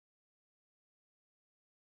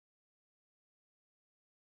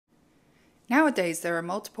Nowadays, there are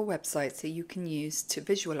multiple websites that you can use to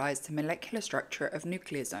visualize the molecular structure of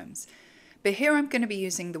nucleosomes. But here I'm going to be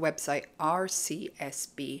using the website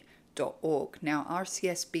rcsb.org. Now,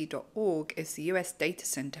 rcsb.org is the US data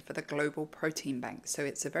center for the Global Protein Bank, so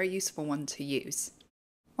it's a very useful one to use.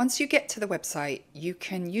 Once you get to the website, you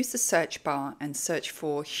can use the search bar and search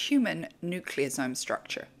for human nucleosome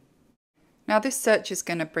structure. Now, this search is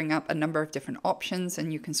going to bring up a number of different options,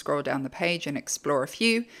 and you can scroll down the page and explore a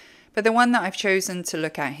few. But the one that I've chosen to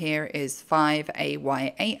look at here is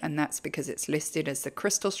 5AY8, and that's because it's listed as the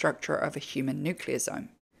crystal structure of a human nucleosome.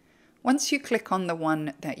 Once you click on the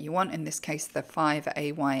one that you want, in this case the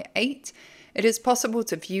 5AY8, it is possible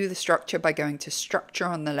to view the structure by going to Structure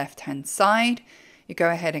on the left-hand side. You go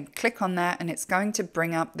ahead and click on that, and it's going to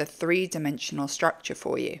bring up the three-dimensional structure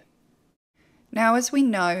for you. Now, as we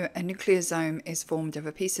know, a nucleosome is formed of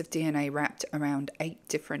a piece of DNA wrapped around 8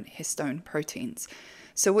 different histone proteins.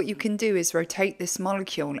 So what you can do is rotate this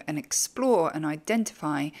molecule and explore and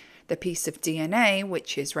identify the piece of DNA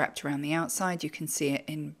which is wrapped around the outside. You can see it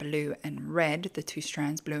in blue and red, the two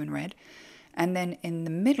strands, blue and red. And then in the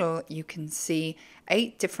middle, you can see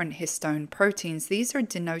 8 different histone proteins. These are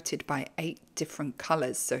denoted by 8 different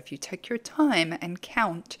colors. So if you take your time and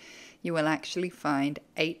count, you will actually find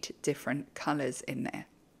 8 different colors in there.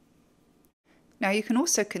 Now, you can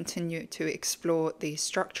also continue to explore the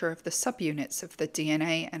structure of the subunits of the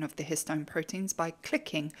DNA and of the histone proteins by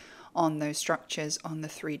clicking on those structures on the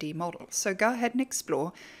 3D model. So go ahead and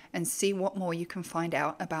explore and see what more you can find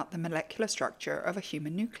out about the molecular structure of a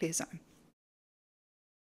human nucleosome.